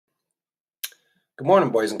Good morning,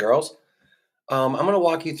 boys and girls. I'm going to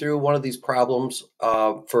walk you through one of these problems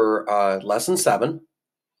for lesson 7.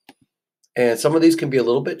 And some of these can be a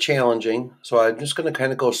little bit challenging. So I'm just going to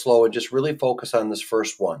kind of go slow and just really focus on this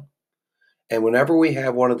first one. And whenever we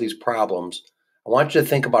have one of these problems, I want you to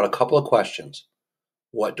think about a couple of questions.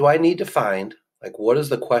 What do I need to find? Like, what is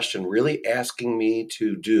the question really asking me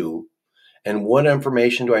to do? And what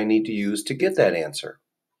information do I need to use to get that answer?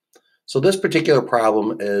 So this particular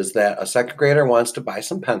problem is that a second grader wants to buy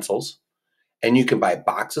some pencils. And you can buy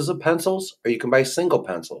boxes of pencils or you can buy single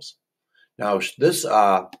pencils. Now, this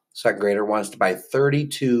second grader wants to buy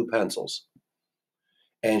 32 pencils.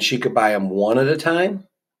 And she could buy them one at a time,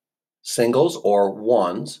 singles or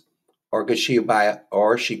ones, or she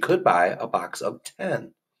could buy a box of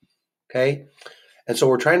 10. Okay? And so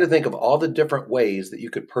we're trying to think of all the different ways that you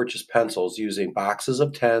could purchase pencils using boxes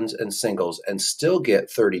of 10s and singles and still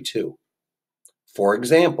get 32. For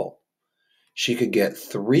example, she could get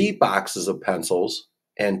 3 boxes of pencils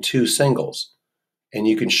and 2 singles. And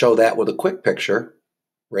you can show that with a quick picture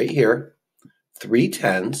right here. 3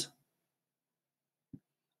 10s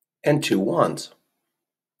and 2 1s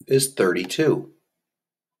is 32.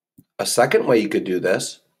 A second way you could do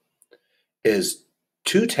this is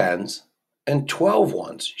 2 10s and 12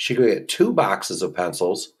 1s. She could get 2 boxes of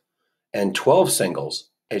pencils and 12 singles,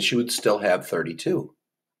 and she would still have 32.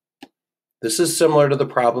 This is similar to the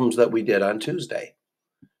problems that we did on Tuesday.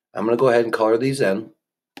 I'm going to go ahead and color these in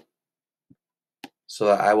so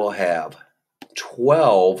that I will have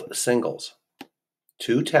 12 singles,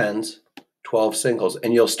 2 10s, 12 singles.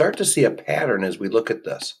 And you'll start to see a pattern as we look at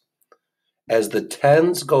this. As the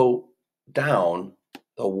 10s go down,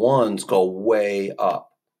 the 1s go way up.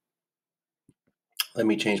 Let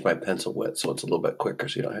me change my pencil width so it's a little bit quicker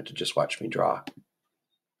so you don't have to just watch me draw.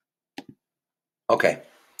 Okay.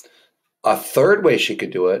 A third way she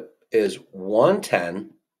could do it is 1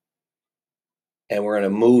 10, and we're going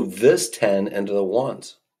to move this 10 into the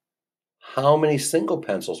 1s. How many single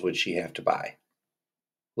pencils would she have to buy?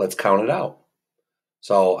 Let's count it out.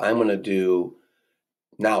 So I'm going to do,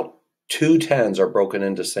 now 2 10s are broken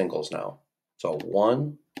into singles now. So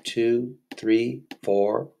 1, 2, 3,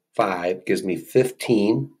 4, 5 gives me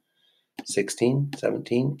 15, 16,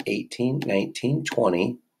 17, 18, 19,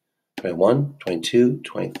 20, 21, 22,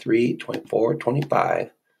 23, 24,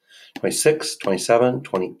 25, 26, 27,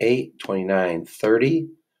 28, 29, 30,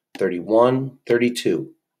 31,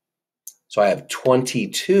 32. So I have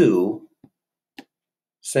 22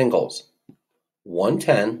 singles. 1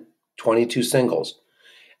 10, 22 singles.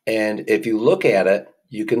 And if you look at it,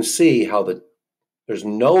 you can see how there's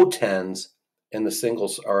no 10s in the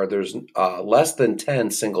singles, or there's less than 10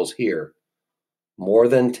 singles here. More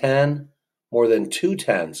than 10, more than 2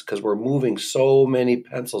 10s, because we're moving so many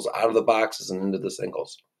pencils out of the boxes and into the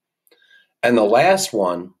singles. And the last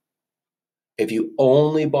one, if you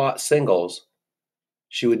only bought singles,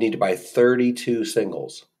 she would need to buy 32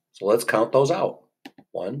 singles. So let's count those out.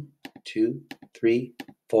 1, 2, 3,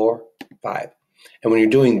 4, 5. And when you're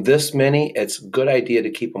doing this many, it's a good idea to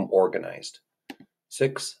keep them organized.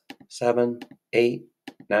 6, 7, 8,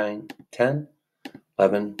 9, 10,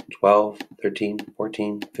 11, 12, 13,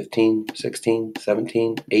 14, 15, 16,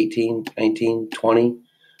 17, 18, 19, 20,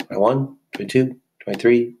 21, 22,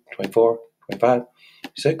 23, 24, 25,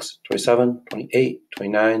 26, 27, 28,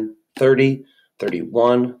 29, 30,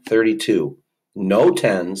 31, 32. No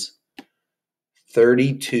 10s,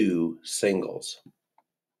 32 singles.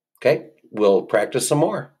 Okay, we'll practice some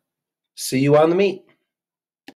more. See you on the meet.